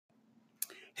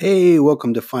Hey,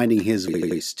 welcome to Finding His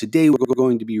Voice. Today we're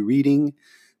going to be reading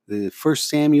the 1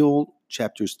 Samuel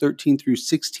chapters 13 through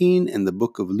 16 and the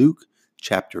book of Luke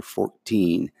chapter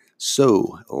 14.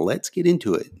 So let's get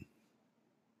into it.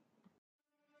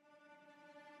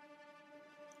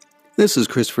 This is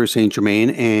Christopher St. Germain,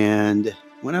 and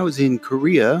when I was in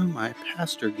Korea, my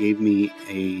pastor gave me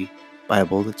a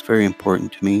Bible that's very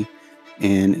important to me,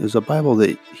 and it was a Bible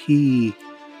that he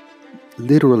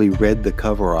literally read the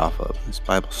cover off of. This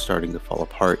Bible's starting to fall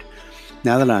apart.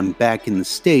 Now that I'm back in the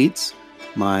States,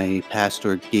 my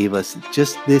pastor gave us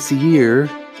just this year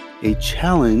a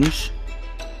challenge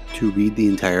to read the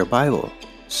entire Bible.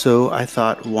 So I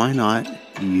thought, why not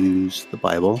use the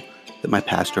Bible that my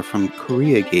pastor from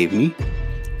Korea gave me?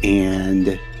 And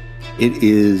it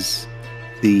is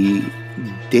the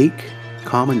Dake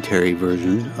commentary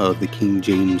version of the King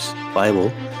James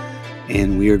Bible.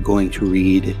 And we are going to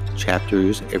read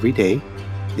chapters every day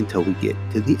until we get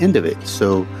to the end of it.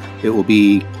 So it will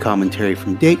be commentary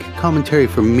from Dake, commentary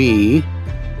from me,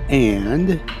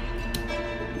 and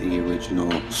the original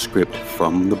script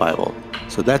from the Bible.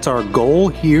 So that's our goal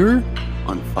here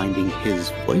on Finding His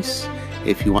Voice.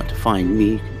 If you want to find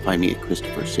me, you can find me at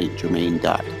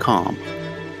ChristopherSt.Germain.com.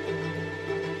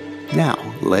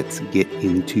 Now, let's get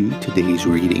into today's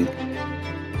reading.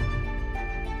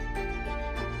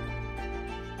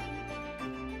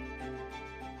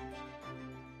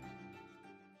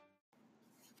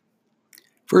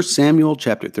 1 Samuel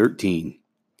chapter 13.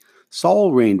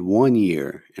 Saul reigned 1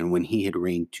 year, and when he had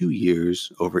reigned 2 years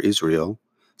over Israel,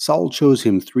 Saul chose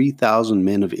him 3,000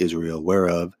 men of Israel,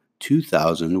 whereof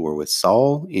 2,000 were with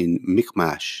Saul in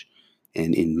Michmash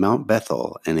and in Mount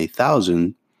Bethel, and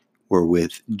 1,000 were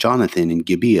with Jonathan in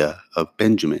Gibeah of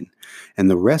Benjamin, and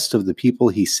the rest of the people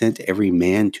he sent every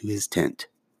man to his tent.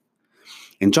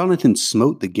 And Jonathan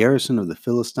smote the garrison of the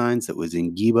Philistines that was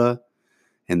in Geba,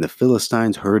 and the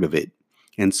Philistines heard of it.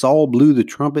 And Saul blew the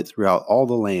trumpet throughout all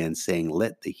the land, saying,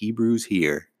 Let the Hebrews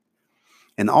hear.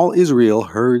 And all Israel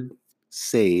heard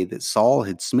say that Saul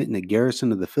had smitten a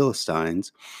garrison of the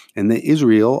Philistines, and that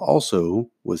Israel also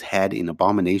was had in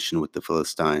abomination with the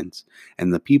Philistines.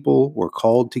 And the people were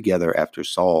called together after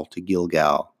Saul to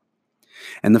Gilgal.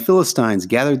 And the Philistines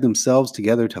gathered themselves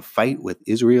together to fight with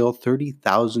Israel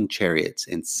 30,000 chariots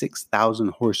and 6,000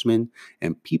 horsemen,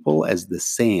 and people as the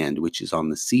sand which is on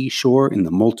the seashore in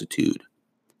the multitude.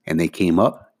 And they came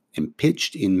up and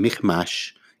pitched in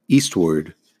Michmash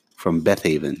eastward from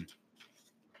Bethaven.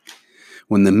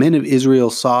 When the men of Israel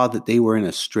saw that they were in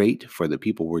a strait, for the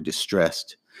people were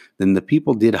distressed, then the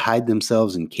people did hide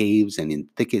themselves in caves and in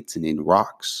thickets and in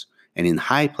rocks and in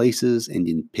high places and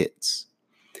in pits.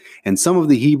 And some of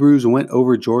the Hebrews went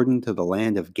over Jordan to the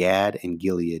land of Gad and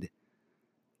Gilead.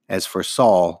 As for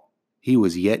Saul, he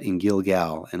was yet in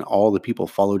Gilgal, and all the people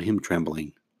followed him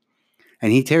trembling.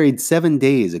 And he tarried 7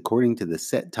 days according to the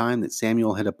set time that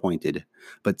Samuel had appointed.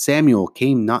 But Samuel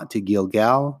came not to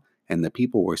Gilgal, and the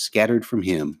people were scattered from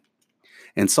him.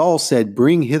 And Saul said,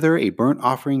 Bring hither a burnt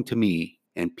offering to me,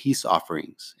 and peace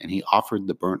offerings. And he offered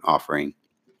the burnt offering.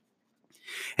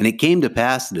 And it came to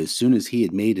pass that as soon as he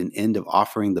had made an end of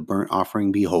offering the burnt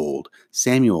offering, behold,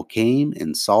 Samuel came,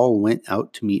 and Saul went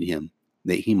out to meet him,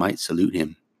 that he might salute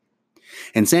him.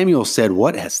 And Samuel said,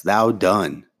 What hast thou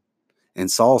done? And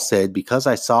Saul said, Because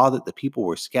I saw that the people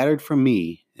were scattered from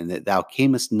me, and that thou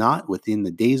camest not within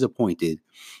the days appointed,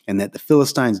 and that the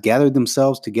Philistines gathered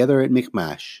themselves together at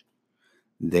Michmash.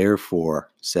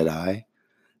 Therefore, said I,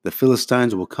 the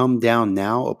Philistines will come down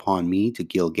now upon me to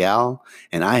Gilgal,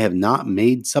 and I have not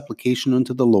made supplication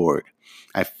unto the Lord.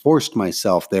 I forced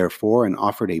myself, therefore, and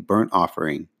offered a burnt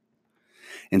offering.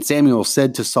 And Samuel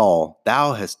said to Saul,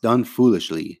 Thou hast done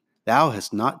foolishly. Thou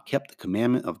hast not kept the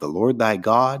commandment of the Lord thy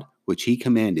God, which he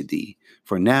commanded thee.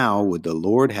 For now would the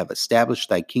Lord have established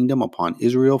thy kingdom upon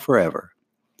Israel forever.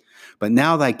 But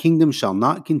now thy kingdom shall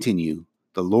not continue.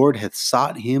 The Lord hath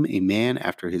sought him a man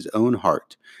after his own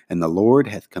heart, and the Lord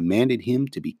hath commanded him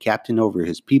to be captain over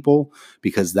his people,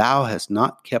 because thou hast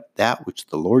not kept that which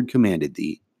the Lord commanded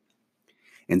thee.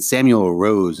 And Samuel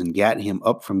arose and gat him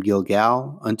up from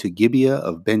Gilgal unto Gibeah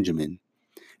of Benjamin.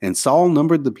 And Saul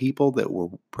numbered the people that were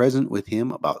present with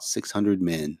him about 600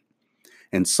 men.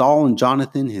 And Saul and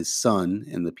Jonathan his son,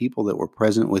 and the people that were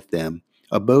present with them,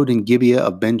 abode in Gibeah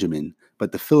of Benjamin,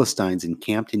 but the Philistines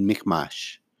encamped in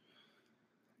Michmash.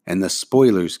 And the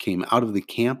spoilers came out of the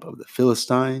camp of the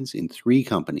Philistines in 3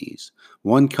 companies.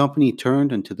 1 company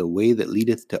turned unto the way that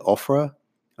leadeth to Ophrah,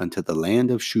 unto the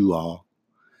land of Shual.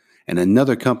 And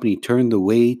another company turned the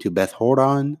way to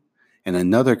Bethhoron, and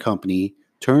another company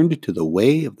turned to the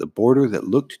way of the border that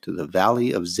looked to the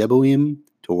valley of Zeboim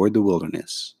toward the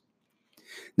wilderness.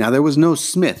 Now there was no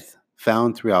smith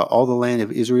found throughout all the land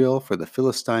of Israel, for the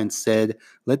Philistines said,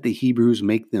 "Let the Hebrews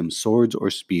make them swords or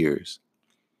spears."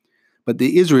 But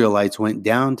the Israelites went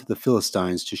down to the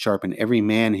Philistines to sharpen every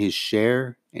man his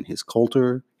share, and his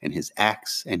coulter, and his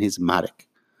axe, and his mattock.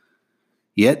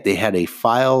 Yet they had a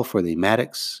file for the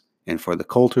mattocks, and for the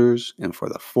coulters, and for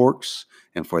the forks,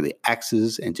 and for the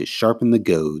axes, and to sharpen the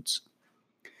goads.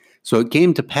 So it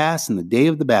came to pass in the day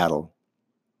of the battle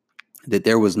that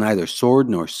there was neither sword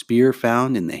nor spear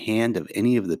found in the hand of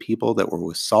any of the people that were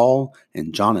with Saul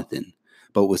and Jonathan,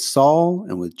 but with Saul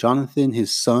and with Jonathan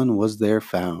his son was there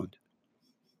found.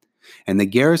 And the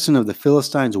garrison of the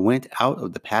Philistines went out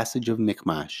of the passage of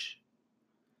Michmash.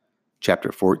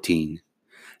 Chapter 14.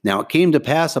 Now it came to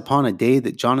pass upon a day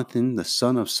that Jonathan the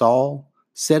son of Saul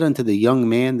said unto the young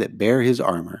man that bare his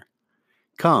armor,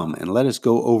 "Come, and let us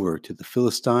go over to the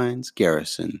Philistines'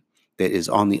 garrison that is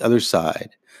on the other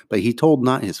side." But he told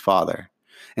not his father.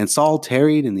 And Saul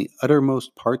tarried in the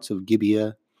uttermost parts of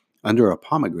Gibeah under a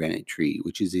pomegranate tree,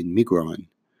 which is in Migron.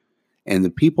 And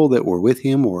the people that were with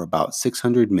him were about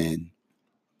 600 men.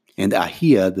 And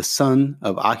Ahiah the son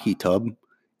of Ahitub,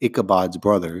 Ichabod's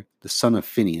brother, the son of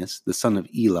Phinehas, the son of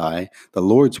Eli, the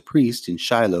Lord's priest in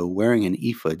Shiloh, wearing an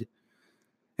ephod.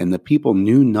 And the people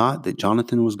knew not that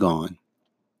Jonathan was gone.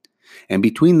 And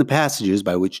between the passages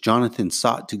by which Jonathan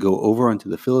sought to go over unto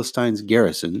the Philistines'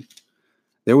 garrison,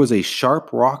 there was a sharp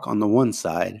rock on the one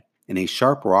side, and a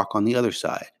sharp rock on the other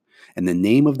side. And the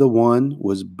name of the one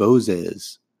was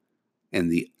Bozez, and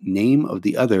the name of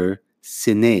the other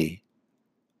Sineh.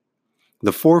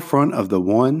 The forefront of the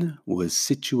one was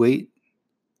situate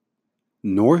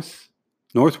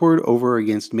northward over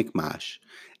against Michmash,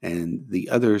 and the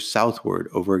other southward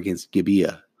over against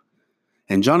Gibeah.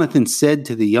 And Jonathan said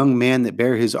to the young man that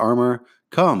bare his armor,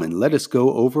 "Come, and let us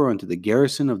go over unto the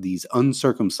garrison of these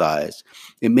uncircumcised.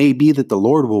 It may be that the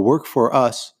Lord will work for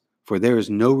us, for there is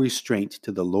no restraint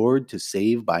to the Lord to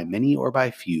save by many or by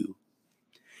few."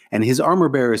 And his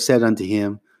armor-bearer said unto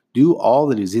him, "Do all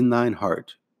that is in thine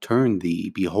heart. Turn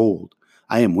thee, behold,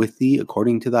 I am with thee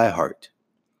according to thy heart."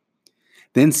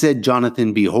 Then said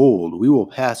Jonathan, "Behold, we will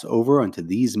pass over unto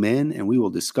these men, and we will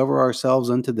discover ourselves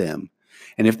unto them.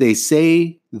 And if they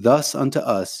say thus unto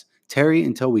us, Tarry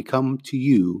until we come to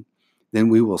you, then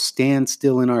we will stand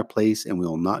still in our place, and we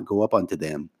will not go up unto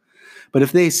them. But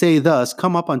if they say thus,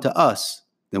 Come up unto us,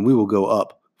 then we will go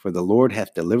up, for the Lord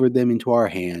hath delivered them into our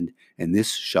hand, and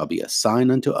this shall be a sign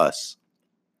unto us."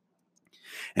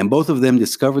 And both of them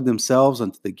discovered themselves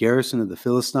unto the garrison of the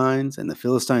Philistines, and the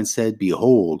Philistines said,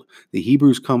 "Behold, the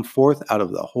Hebrews come forth out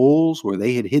of the holes where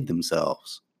they had hid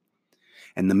themselves."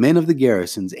 And the men of the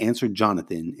garrisons answered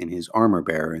Jonathan and his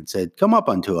armor-bearer, and said, "Come up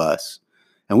unto us,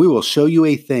 and we will show you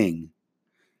a thing."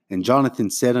 And Jonathan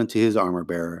said unto his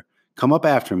armor-bearer, "Come up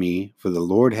after me, for the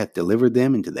Lord hath delivered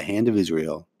them into the hand of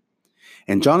Israel."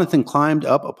 And Jonathan climbed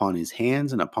up upon his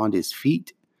hands and upon his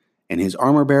feet, and his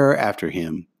armor-bearer after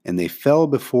him, and they fell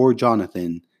before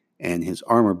Jonathan, and his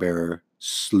armor-bearer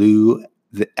slew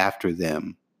after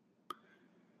them.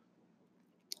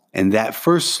 And that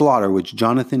first slaughter which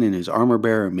Jonathan and his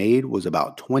armor-bearer made was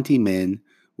about 20 men,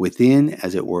 within,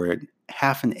 as it were,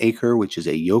 half an acre, which is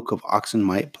a yoke of oxen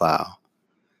might plow.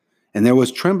 And there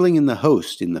was trembling in the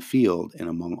host in the field, and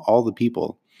among all the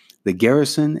people. The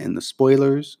garrison and the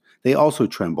spoilers, they also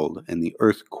trembled, and the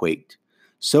earth quaked.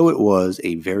 So it was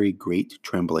a very great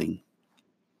trembling.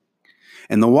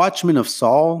 And the watchmen of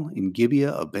Saul in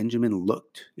Gibeah of Benjamin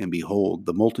looked, and behold,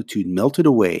 the multitude melted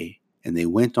away, and they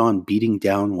went on beating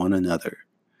down one another.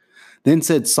 Then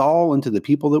said Saul unto the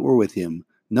people that were with him,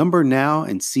 Number now,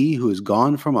 and see who is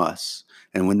gone from us.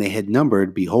 And when they had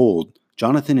numbered, behold,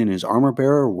 Jonathan and his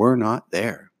armor-bearer were not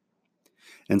there.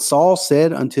 And Saul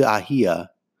said unto Ahiah,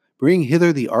 Bring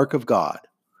hither the ark of God,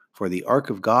 for the ark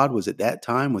of God was at that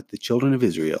time with the children of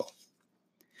Israel.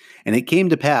 And it came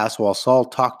to pass, while Saul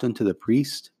talked unto the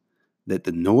priest, that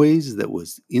the noise that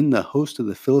was in the host of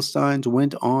the Philistines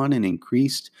went on and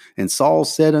increased. And Saul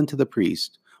said unto the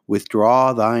priest,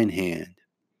 Withdraw thine hand.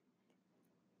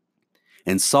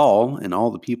 And Saul and all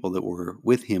the people that were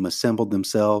with him assembled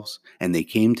themselves, and they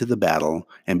came to the battle.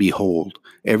 And behold,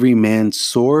 every man's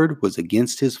sword was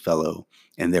against his fellow,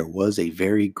 and there was a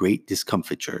very great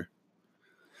discomfiture.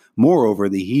 Moreover,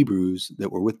 the Hebrews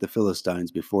that were with the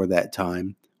Philistines before that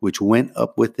time, which went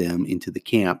up with them into the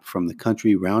camp from the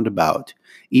country round about,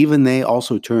 even they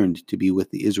also turned to be with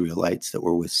the Israelites that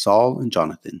were with Saul and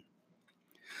Jonathan.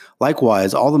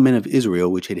 Likewise, all the men of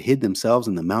Israel which had hid themselves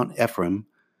in the Mount Ephraim,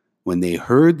 when they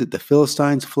heard that the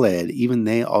Philistines fled, even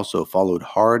they also followed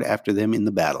hard after them in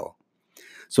the battle.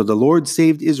 So the Lord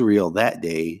saved Israel that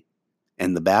day,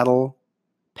 and the battle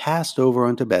passed over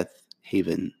unto Beth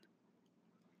Haven.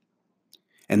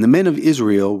 And the men of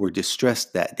Israel were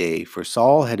distressed that day, for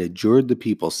Saul had adjured the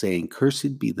people, saying,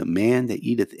 Cursed be the man that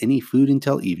eateth any food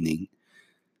until evening,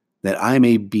 that I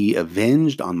may be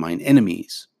avenged on mine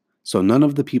enemies. So none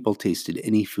of the people tasted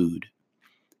any food.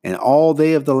 And all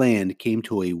they of the land came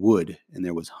to a wood, and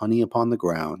there was honey upon the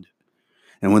ground.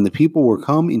 And when the people were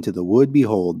come into the wood,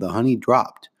 behold, the honey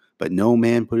dropped, but no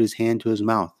man put his hand to his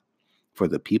mouth, for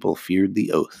the people feared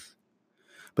the oath.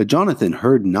 But Jonathan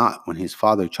heard not when his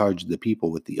father charged the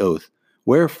people with the oath.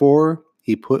 Wherefore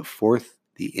he put forth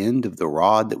the end of the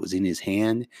rod that was in his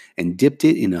hand, and dipped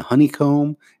it in a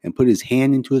honeycomb, and put his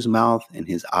hand into his mouth, and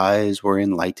his eyes were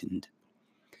enlightened.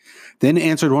 Then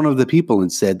answered one of the people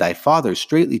and said, Thy father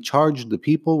straitly charged the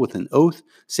people with an oath,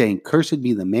 saying, Cursed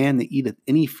be the man that eateth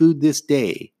any food this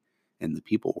day. And the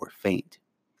people were faint.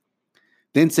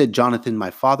 Then said Jonathan, My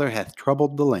father hath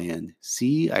troubled the land.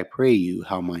 See, I pray you,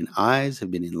 how mine eyes have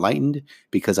been enlightened,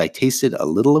 because I tasted a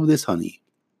little of this honey.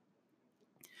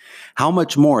 How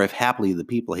much more if haply the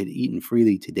people had eaten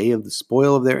freely today of the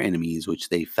spoil of their enemies which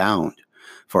they found?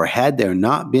 For had there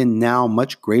not been now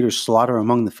much greater slaughter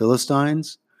among the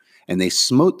Philistines? And they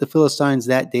smote the Philistines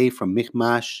that day from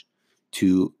Michmash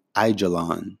to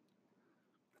Aijalon.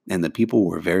 And the people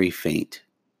were very faint.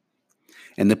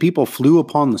 And the people flew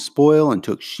upon the spoil, and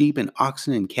took sheep and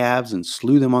oxen and calves, and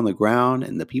slew them on the ground,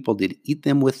 and the people did eat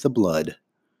them with the blood.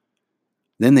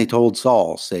 Then they told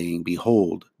Saul, saying,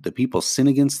 Behold, the people sin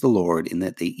against the Lord, in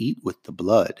that they eat with the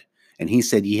blood. And he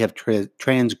said, Ye have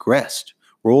transgressed.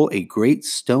 Roll a great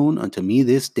stone unto me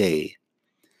this day.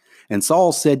 And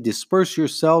Saul said, Disperse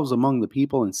yourselves among the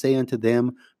people, and say unto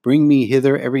them, Bring me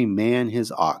hither every man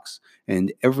his ox,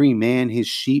 and every man his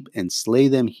sheep, and slay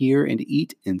them here, and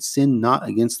eat, and sin not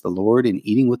against the Lord in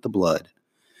eating with the blood.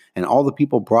 And all the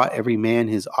people brought every man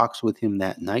his ox with him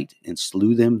that night, and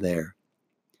slew them there.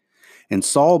 And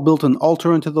Saul built an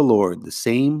altar unto the Lord. The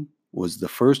same was the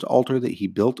first altar that he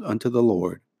built unto the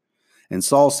Lord. And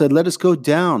Saul said, Let us go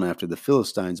down after the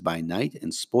Philistines by night,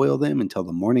 and spoil them until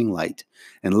the morning light,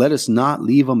 and let us not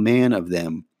leave a man of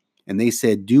them. And they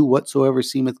said, Do whatsoever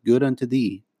seemeth good unto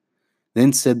thee.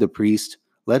 Then said the priest,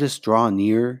 Let us draw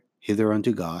near hither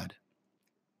unto God.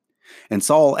 And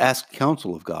Saul asked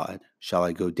counsel of God, Shall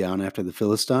I go down after the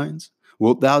Philistines?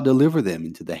 Wilt thou deliver them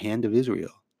into the hand of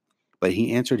Israel? But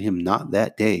he answered him not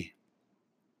that day.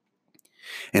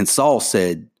 And Saul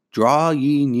said, Draw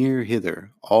ye near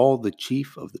hither, all the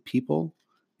chief of the people,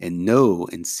 and know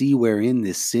and see wherein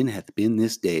this sin hath been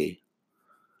this day.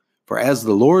 For as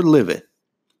the Lord liveth,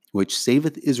 which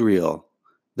saveth Israel,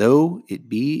 though it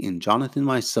be in Jonathan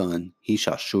my son, he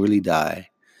shall surely die.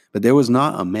 But there was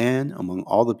not a man among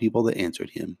all the people that answered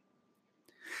him.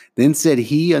 Then said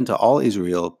he unto all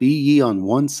Israel, Be ye on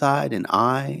one side, and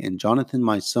I and Jonathan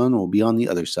my son will be on the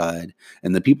other side.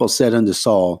 And the people said unto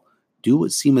Saul, Do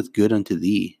what seemeth good unto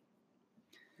thee.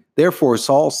 Therefore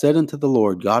Saul said unto the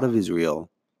Lord God of Israel,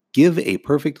 Give a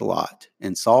perfect lot.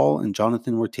 And Saul and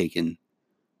Jonathan were taken,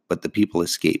 but the people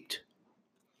escaped.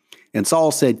 And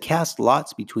Saul said, Cast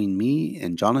lots between me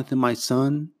and Jonathan my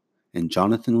son. And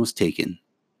Jonathan was taken.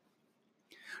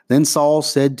 Then Saul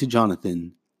said to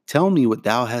Jonathan, Tell me what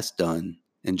thou hast done.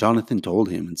 And Jonathan told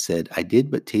him, and said, I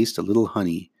did but taste a little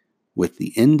honey with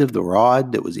the end of the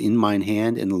rod that was in mine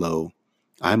hand, and lo,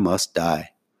 I must die.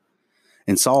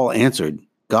 And Saul answered,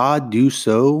 God do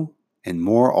so, and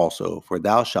more also, for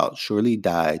thou shalt surely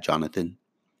die, Jonathan.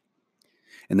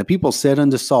 And the people said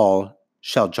unto Saul,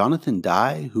 Shall Jonathan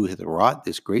die, who hath wrought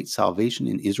this great salvation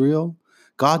in Israel?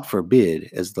 God forbid,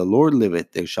 as the Lord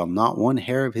liveth, there shall not one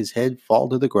hair of his head fall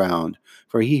to the ground,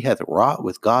 for he hath wrought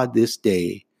with God this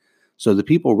day. So the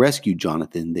people rescued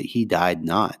Jonathan, that he died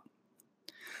not.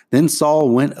 Then Saul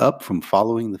went up from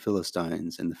following the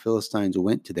Philistines, and the Philistines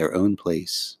went to their own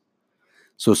place.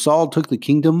 So Saul took the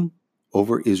kingdom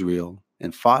over Israel,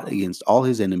 and fought against all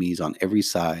his enemies on every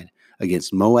side,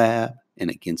 against Moab, and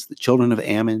against the children of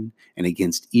Ammon, and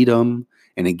against Edom,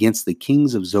 and against the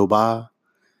kings of Zobah,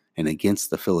 and against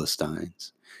the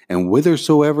Philistines. And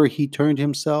whithersoever he turned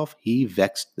himself, he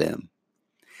vexed them.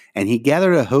 And he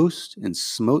gathered a host, and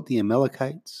smote the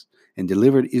Amalekites, and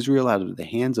delivered Israel out of the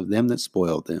hands of them that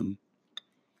spoiled them.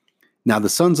 Now the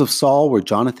sons of Saul were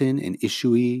Jonathan, and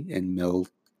Ishui, and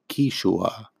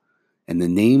Melchishua. And the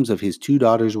names of his two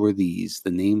daughters were these,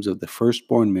 the names of the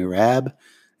firstborn Merab,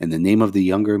 and the name of the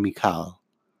younger Michal.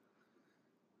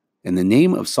 And the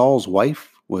name of Saul's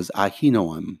wife was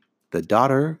Ahinoam, the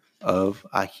daughter of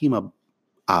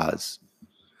Ahimaaz.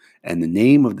 And the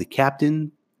name of the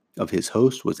captain of his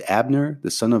host was Abner,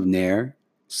 the son of Ner,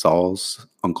 Saul's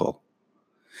uncle.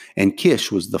 And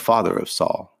Kish was the father of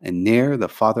Saul, and Ner, the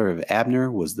father of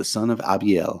Abner, was the son of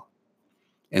Abiel.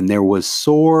 And there was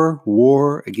sore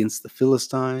war against the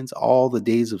Philistines all the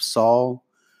days of Saul.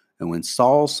 And when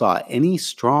Saul saw any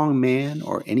strong man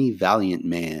or any valiant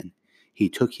man, he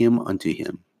took him unto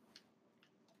him.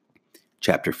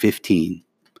 Chapter 15.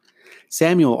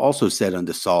 Samuel also said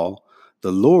unto Saul,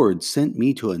 The Lord sent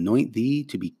me to anoint thee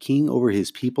to be king over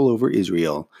his people over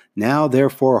Israel. Now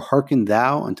therefore hearken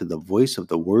thou unto the voice of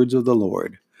the words of the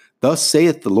Lord. Thus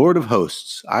saith the Lord of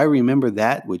hosts, I remember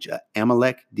that which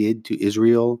Amalek did to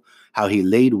Israel, how he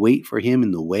laid wait for him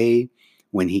in the way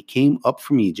when he came up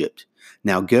from Egypt.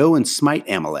 Now go and smite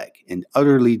Amalek, and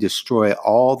utterly destroy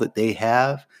all that they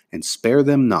have, and spare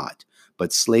them not,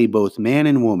 but slay both man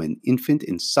and woman, infant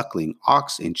and suckling,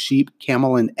 ox and sheep,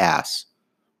 camel and ass.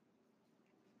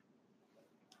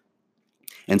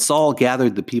 And Saul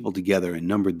gathered the people together and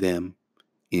numbered them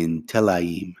in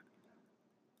Telaim,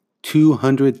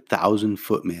 200,000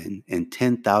 footmen and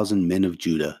 10,000 men of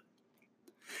Judah.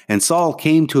 And Saul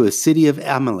came to a city of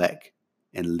Amalek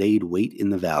and laid wait in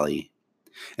the valley.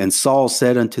 And Saul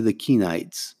said unto the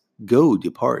Kenites, Go,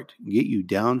 depart, get you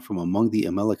down from among the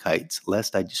Amalekites,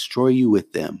 lest I destroy you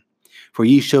with them. For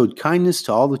ye showed kindness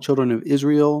to all the children of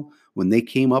Israel when they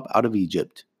came up out of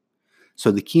Egypt. So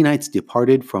the Kenites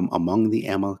departed from among the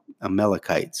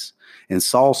Amalekites, and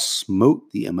Saul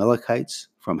smote the Amalekites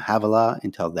from Havilah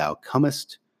until thou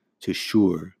comest to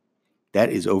Shur, that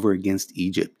is over against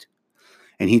Egypt.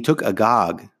 And he took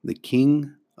Agag, the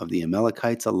king of the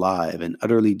Amalekites, alive, and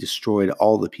utterly destroyed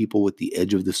all the people with the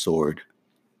edge of the sword.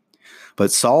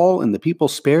 But Saul and the people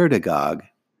spared Agag,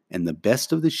 and the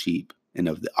best of the sheep, and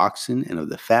of the oxen, and of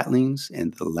the fatlings,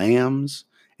 and the lambs,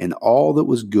 and all that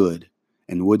was good,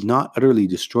 and would not utterly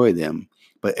destroy them,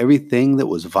 but everything that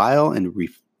was vile and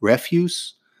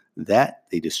refuse, that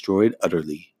they destroyed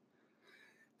utterly.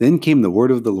 Then came the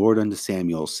word of the Lord unto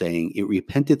Samuel, saying, It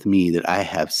repenteth me that I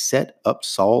have set up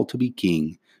Saul to be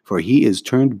king, for he is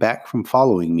turned back from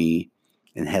following me,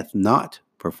 and hath not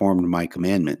performed my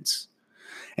commandments.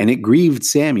 And it grieved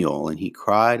Samuel, and he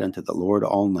cried unto the Lord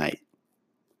all night.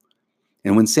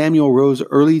 And when Samuel rose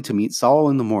early to meet Saul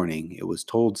in the morning, it was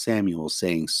told Samuel,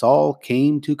 saying, Saul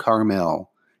came to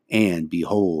Carmel, and,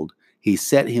 behold, he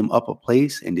set him up a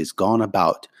place, and is gone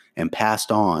about, and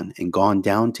passed on, and gone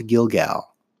down to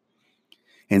Gilgal.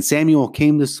 And Samuel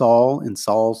came to Saul, and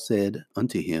Saul said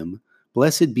unto him,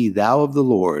 Blessed be thou of the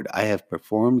Lord, I have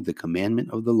performed the commandment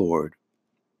of the Lord.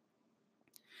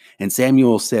 And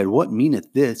Samuel said, What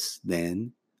meaneth this,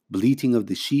 then, bleating of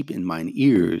the sheep in mine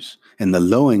ears, and the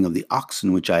lowing of the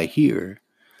oxen which I hear?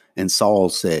 And Saul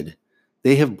said,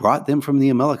 They have brought them from the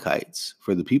Amalekites,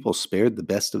 for the people spared the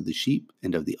best of the sheep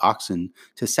and of the oxen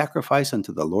to sacrifice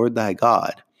unto the Lord thy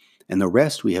God, and the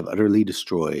rest we have utterly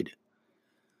destroyed.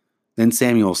 Then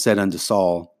Samuel said unto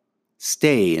Saul,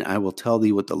 Stay, and I will tell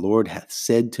thee what the Lord hath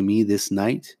said to me this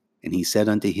night. And he said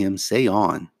unto him, Say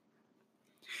on.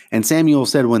 And Samuel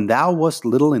said, When thou wast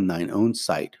little in thine own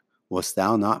sight, wast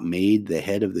thou not made the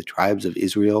head of the tribes of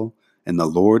Israel, and the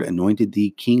Lord anointed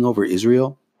thee king over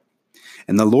Israel?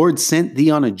 And the Lord sent thee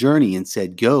on a journey, and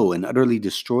said, Go and utterly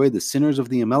destroy the sinners of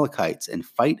the Amalekites, and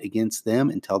fight against them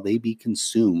until they be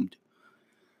consumed.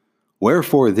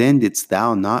 Wherefore then didst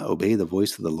thou not obey the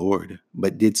voice of the Lord,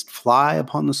 but didst fly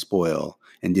upon the spoil,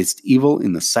 and didst evil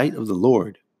in the sight of the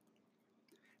Lord?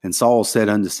 And Saul said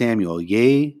unto Samuel,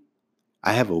 Yea,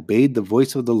 I have obeyed the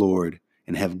voice of the Lord,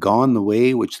 and have gone the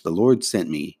way which the Lord sent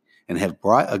me, and have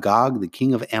brought Agag the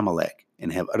king of Amalek,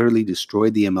 and have utterly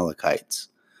destroyed the Amalekites.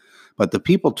 But the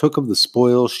people took of the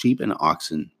spoil sheep and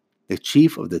oxen, the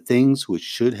chief of the things which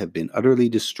should have been utterly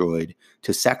destroyed,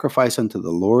 to sacrifice unto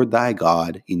the Lord thy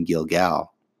God in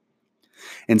Gilgal.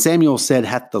 And Samuel said,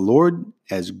 Hath the Lord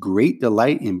as great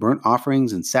delight in burnt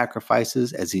offerings and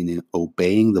sacrifices as in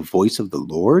obeying the voice of the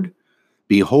Lord?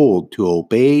 Behold, to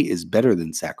obey is better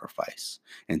than sacrifice,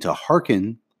 and to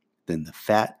hearken than the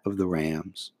fat of the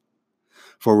rams.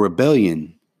 For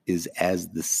rebellion is as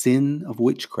the sin of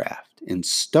witchcraft, and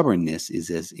stubbornness is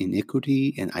as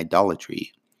iniquity and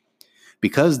idolatry.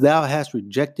 Because thou hast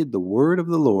rejected the word of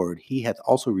the Lord, he hath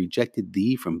also rejected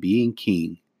thee from being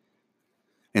king.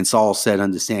 And Saul said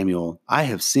unto Samuel, I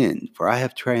have sinned, for I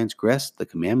have transgressed the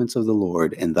commandments of the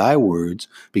Lord and thy words,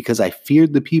 because I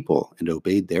feared the people and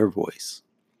obeyed their voice.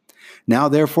 Now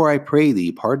therefore I pray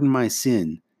thee, pardon my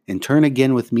sin, and turn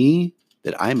again with me,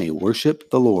 that I may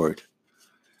worship the Lord.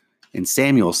 And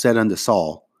Samuel said unto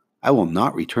Saul, I will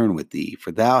not return with thee,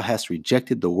 for thou hast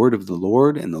rejected the word of the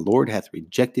Lord, and the Lord hath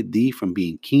rejected thee from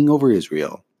being king over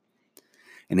Israel.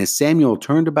 And as Samuel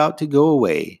turned about to go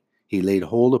away, he laid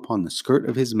hold upon the skirt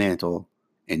of his mantle,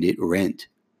 and it rent.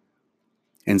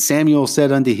 And Samuel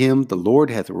said unto him, The Lord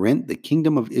hath rent the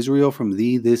kingdom of Israel from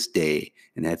thee this day,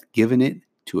 and hath given it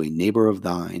to a neighbor of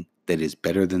thine that is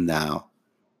better than thou.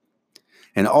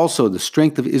 And also the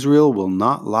strength of Israel will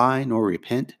not lie nor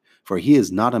repent, for he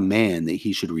is not a man that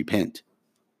he should repent.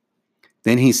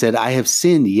 Then he said, I have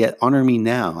sinned, yet honor me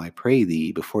now, I pray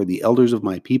thee, before the elders of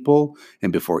my people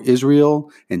and before Israel,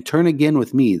 and turn again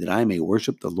with me, that I may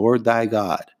worship the Lord thy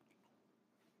God.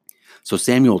 So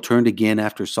Samuel turned again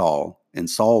after Saul, and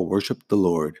Saul worshipped the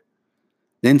Lord.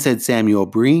 Then said Samuel,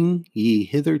 Bring ye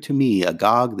hither to me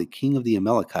Agag the king of the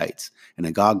Amalekites. And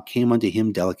Agag came unto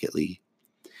him delicately.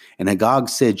 And Agag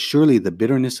said, Surely the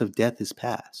bitterness of death is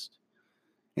past.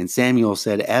 And Samuel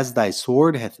said, As thy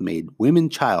sword hath made women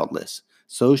childless,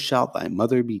 so shalt thy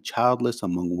mother be childless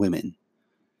among women.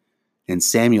 And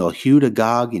Samuel hewed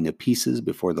Agag into pieces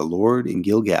before the Lord in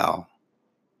Gilgal.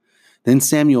 Then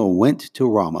Samuel went to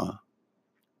Ramah,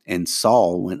 and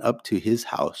Saul went up to his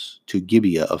house, to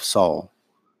Gibeah of Saul.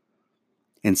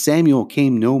 And Samuel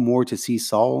came no more to see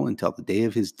Saul until the day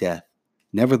of his death.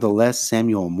 Nevertheless,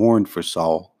 Samuel mourned for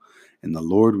Saul, and the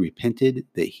Lord repented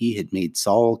that he had made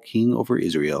Saul king over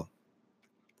Israel.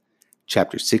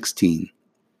 Chapter 16.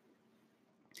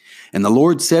 And the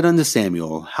Lord said unto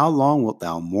Samuel, How long wilt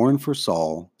thou mourn for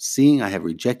Saul, seeing I have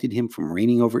rejected him from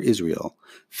reigning over Israel?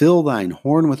 Fill thine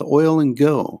horn with oil and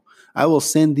go. I will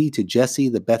send thee to Jesse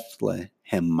the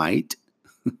Bethlehemite,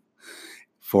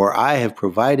 for I have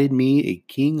provided me a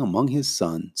king among his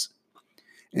sons.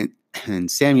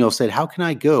 And Samuel said, How can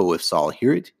I go? If Saul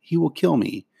hear it, he will kill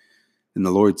me. And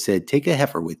the Lord said, Take a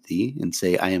heifer with thee, and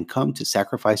say, I am come to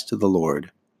sacrifice to the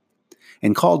Lord.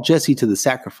 And call Jesse to the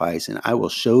sacrifice, and I will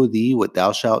show thee what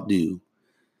thou shalt do.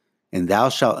 And thou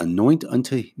shalt anoint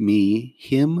unto me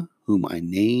him whom I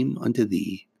name unto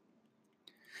thee.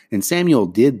 And Samuel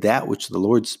did that which the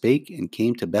Lord spake, and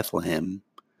came to Bethlehem.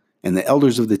 And the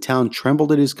elders of the town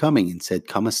trembled at his coming, and said,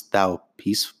 Comest thou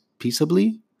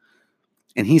peaceably?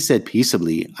 And he said,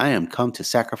 Peaceably, I am come to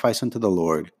sacrifice unto the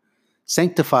Lord.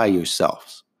 Sanctify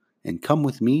yourselves, and come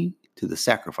with me to the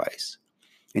sacrifice.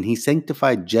 And he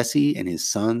sanctified Jesse and his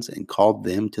sons, and called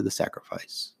them to the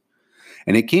sacrifice.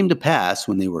 And it came to pass,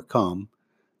 when they were come,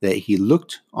 that he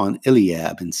looked on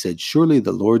Eliab, and said, Surely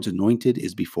the Lord's anointed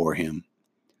is before him.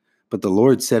 But the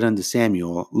Lord said unto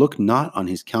Samuel, Look not on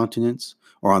his countenance,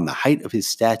 or on the height of his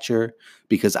stature,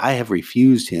 because I have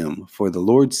refused him. For the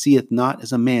Lord seeth not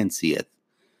as a man seeth.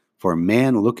 For a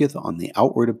man looketh on the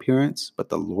outward appearance, but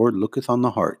the Lord looketh on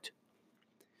the heart.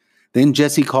 Then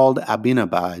Jesse called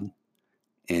Abinadab,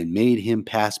 and made him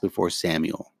pass before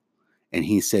Samuel. And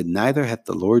he said, Neither hath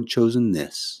the Lord chosen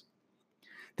this.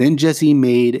 Then Jesse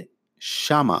made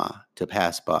Shammah to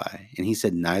pass by, and he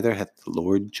said, Neither hath the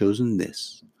Lord chosen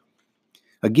this.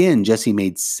 Again Jesse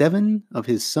made 7 of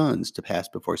his sons to pass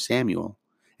before Samuel.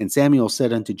 And Samuel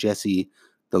said unto Jesse,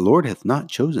 The Lord hath not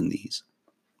chosen these.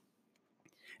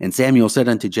 And Samuel said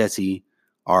unto Jesse,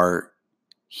 Are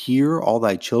here all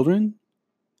thy children?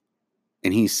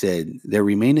 And he said, There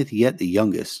remaineth yet the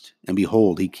youngest, and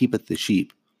behold, he keepeth the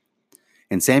sheep.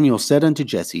 And Samuel said unto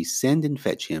Jesse, Send and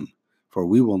fetch him, for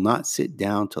we will not sit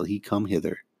down till he come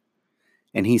hither.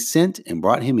 And he sent and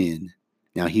brought him in.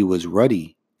 Now he was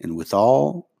ruddy, and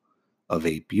withal of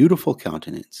a beautiful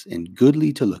countenance, and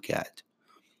goodly to look at.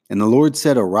 And the Lord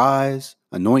said, Arise,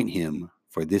 anoint him,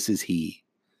 for this is he.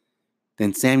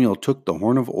 Then Samuel took the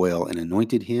horn of oil, and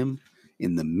anointed him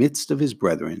in the midst of his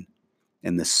brethren.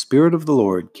 And the Spirit of the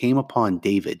Lord came upon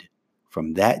David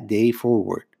from that day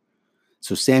forward.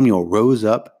 So Samuel rose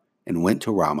up and went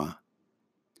to Ramah.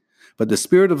 But the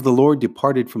Spirit of the Lord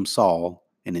departed from Saul,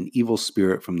 and an evil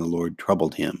spirit from the Lord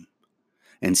troubled him.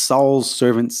 And Saul's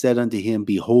servant said unto him,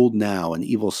 Behold now, an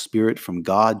evil spirit from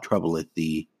God troubleth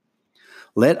thee.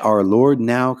 Let our Lord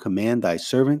now command thy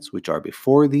servants which are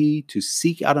before thee to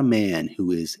seek out a man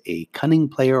who is a cunning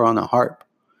player on a harp.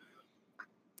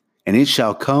 And it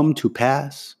shall come to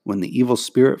pass, when the evil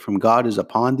spirit from God is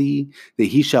upon thee, that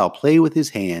he shall play with his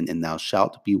hand, and thou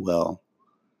shalt be well.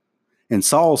 And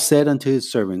Saul said unto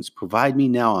his servants, Provide me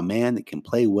now a man that can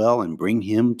play well, and bring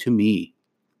him to me.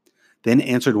 Then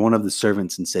answered one of the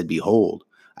servants and said, Behold,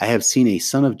 I have seen a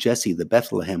son of Jesse the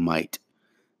Bethlehemite,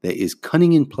 that is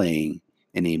cunning in playing,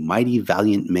 and a mighty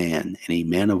valiant man, and a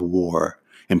man of war,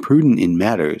 and prudent in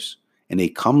matters, and a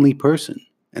comely person,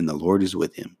 and the Lord is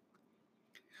with him.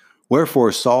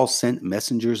 Wherefore Saul sent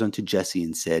messengers unto Jesse,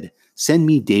 and said, Send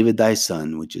me David thy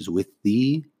son, which is with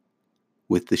thee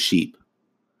with the sheep.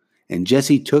 And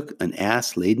Jesse took an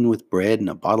ass laden with bread, and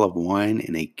a bottle of wine,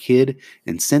 and a kid,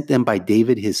 and sent them by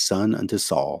David his son unto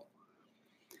Saul.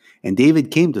 And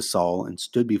David came to Saul, and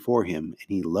stood before him, and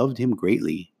he loved him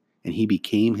greatly. and he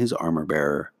became his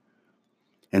armor-bearer.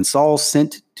 And Saul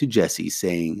sent to Jesse,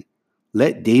 saying,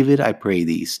 Let David, I pray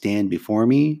thee, stand before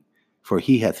me, for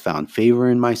he hath found favor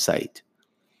in my sight.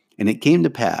 And it came to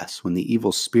pass, when the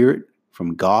evil spirit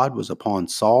from God was upon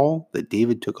Saul, that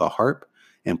David took a harp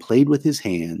and played with his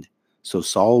hand. So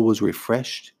Saul was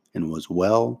refreshed and was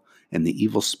well, and the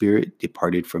evil spirit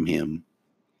departed from him.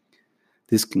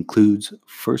 This concludes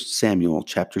 1 Samuel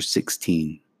chapter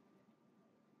 16.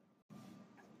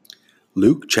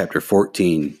 Luke chapter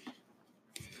 14.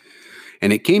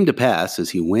 And it came to pass,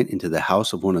 as he went into the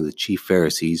house of one of the chief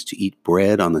Pharisees to eat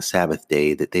bread on the Sabbath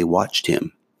day, that they watched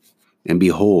him. And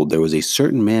behold, there was a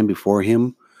certain man before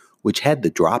him which had the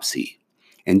dropsy.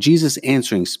 And Jesus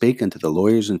answering spake unto the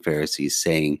lawyers and Pharisees,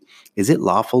 saying, Is it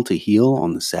lawful to heal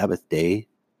on the Sabbath day?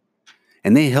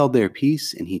 And they held their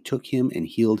peace, and he took him and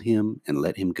healed him and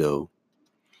let him go.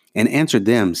 And answered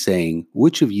them, saying,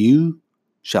 Which of you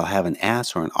shall have an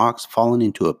ass or an ox fallen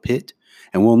into a pit,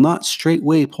 and will not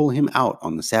straightway pull him out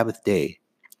on the Sabbath day?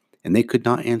 And they could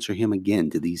not answer him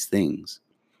again to these things.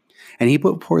 And he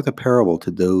put forth a parable to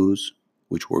those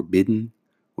which were bidden,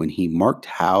 when he marked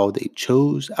how they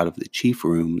chose out of the chief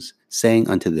rooms, saying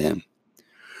unto them,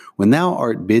 When thou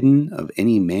art bidden of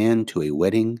any man to a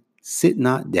wedding, sit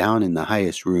not down in the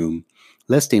highest room,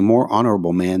 lest a more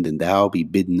honorable man than thou be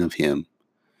bidden of him.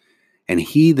 And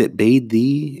he that bade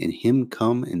thee and him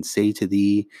come and say to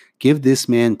thee, Give this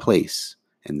man place,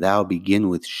 and thou begin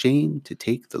with shame to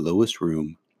take the lowest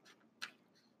room.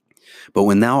 But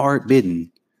when thou art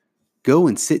bidden, go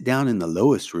and sit down in the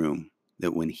lowest room,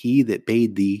 that when he that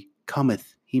bade thee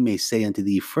cometh, he may say unto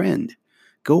thee, Friend,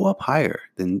 go up higher,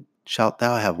 then shalt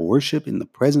thou have worship in the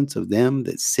presence of them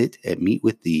that sit at meat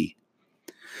with thee.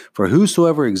 For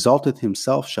whosoever exalteth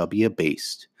himself shall be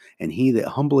abased, and he that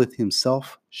humbleth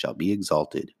himself shall be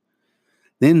exalted.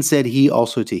 Then said he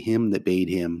also to him that bade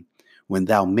him, When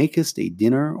thou makest a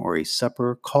dinner or a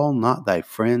supper, call not thy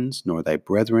friends, nor thy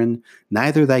brethren,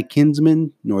 neither thy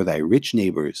kinsmen, nor thy rich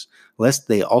neighbors, lest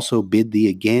they also bid thee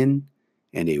again,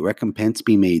 and a recompense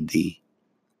be made thee.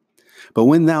 But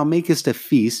when thou makest a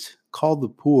feast, call the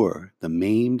poor, the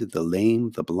maimed, the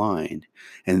lame, the blind,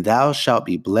 and thou shalt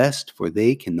be blessed, for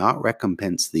they cannot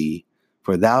recompense thee,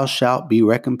 for thou shalt be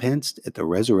recompensed at the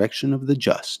resurrection of the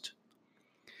just.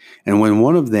 And when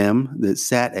one of them that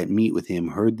sat at meat with him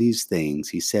heard these things,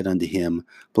 he said unto him,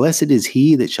 Blessed is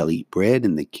he that shall eat bread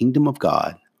in the kingdom of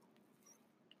God.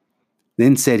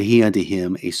 Then said he unto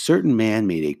him, A certain man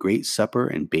made a great supper,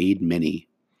 and bade many.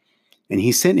 And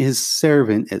he sent his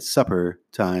servant at supper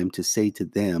time to say to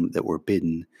them that were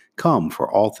bidden, Come,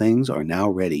 for all things are now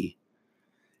ready.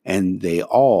 And they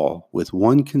all with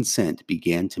one consent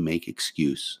began to make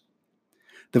excuse.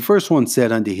 The first one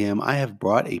said unto him, I have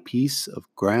bought a piece of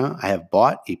ground,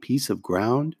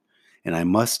 and I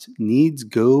must needs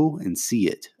go and see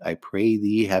it. I pray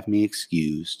thee, have me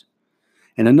excused.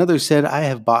 And another said, I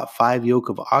have bought 5 yoke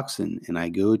of oxen, and I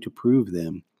go to prove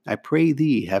them. I pray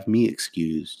thee, have me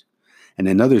excused. And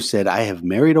another said, I have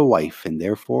married a wife, and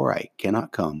therefore I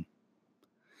cannot come.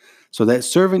 So that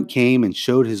servant came and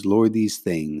showed his lord these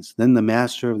things. Then the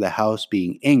master of the house,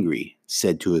 being angry,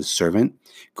 said to his servant,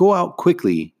 Go out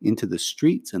quickly into the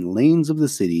streets and lanes of the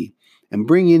city, and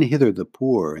bring in hither the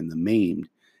poor and the maimed,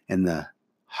 and the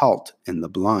halt and the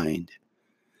blind.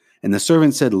 And the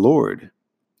servant said, Lord,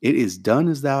 it is done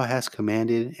as thou hast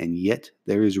commanded, and yet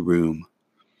there is room.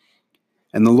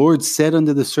 And the Lord said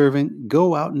unto the servant,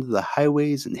 Go out into the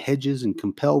highways and hedges, and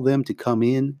compel them to come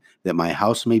in, that my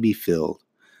house may be filled.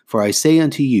 For I say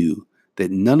unto you,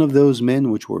 that none of those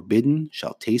men which were bidden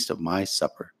shall taste of my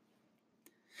supper.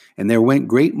 And there went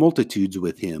great multitudes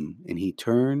with him, and he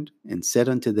turned and said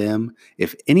unto them,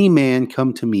 If any man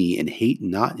come to me, and hate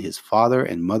not his father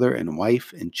and mother and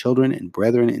wife and children and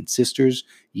brethren and sisters,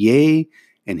 yea,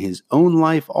 and his own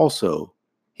life also,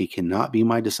 he cannot be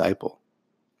my disciple.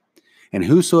 And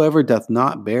whosoever doth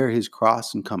not bear his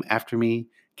cross and come after me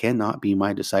cannot be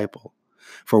my disciple.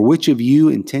 For which of you,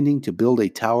 intending to build a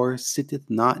tower, sitteth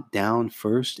not down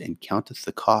first and counteth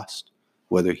the cost,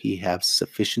 whether he have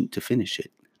sufficient to finish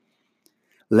it?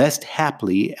 Lest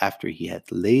haply, after he hath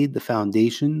laid the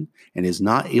foundation, and is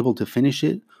not able to finish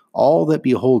it, all that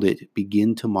behold it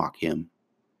begin to mock him,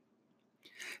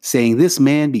 saying, This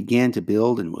man began to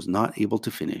build and was not able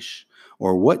to finish.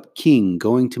 Or what king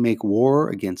going to make war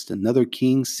against another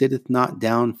king sitteth not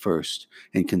down first,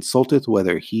 and consulteth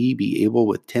whether he be able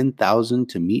with 10,000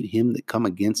 to meet him that come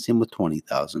against him with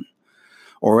 20,000?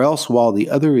 Or else, while the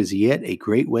other is yet a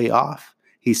great way off,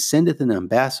 he sendeth an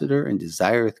ambassador and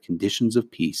desireth conditions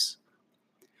of peace.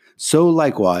 So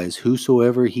likewise,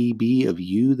 whosoever he be of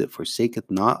you that forsaketh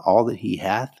not all that he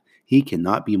hath, he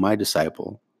cannot be my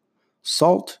disciple.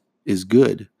 Salt is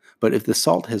good, but if the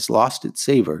salt has lost its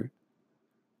savor,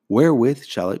 wherewith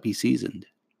shall it be seasoned?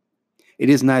 It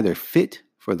is neither fit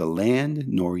for the land,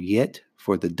 nor yet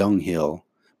for the dunghill,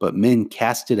 but men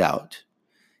cast it out.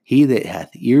 He that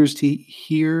hath ears to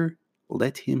hear,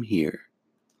 let him hear.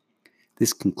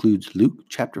 This concludes Luke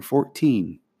chapter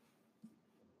 14.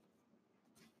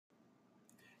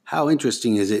 How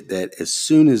interesting is it that as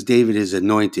soon as David is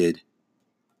anointed,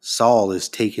 Saul is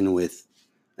taken with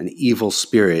an evil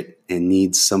spirit and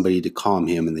needs somebody to calm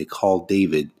him, and they call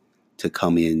David to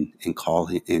come in and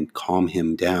calm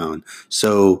him down.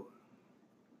 So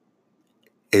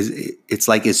it's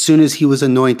like as soon as he was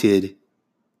anointed,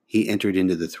 he entered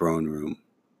into the throne room,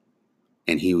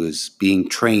 and he was being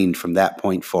trained from that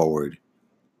point forward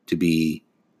to be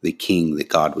the king that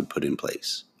God would put in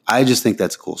place. I just think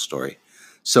that's a cool story.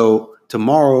 So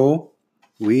tomorrow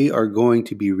we are going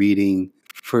to be reading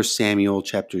 1 Samuel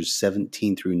chapters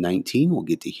 17 through 19. We'll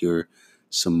get to hear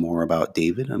some more about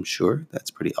David, I'm sure.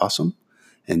 That's pretty awesome.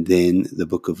 And then the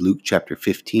book of Luke chapter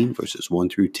 15, verses 1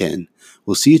 through 10.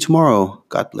 We'll see you tomorrow.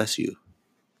 God bless you.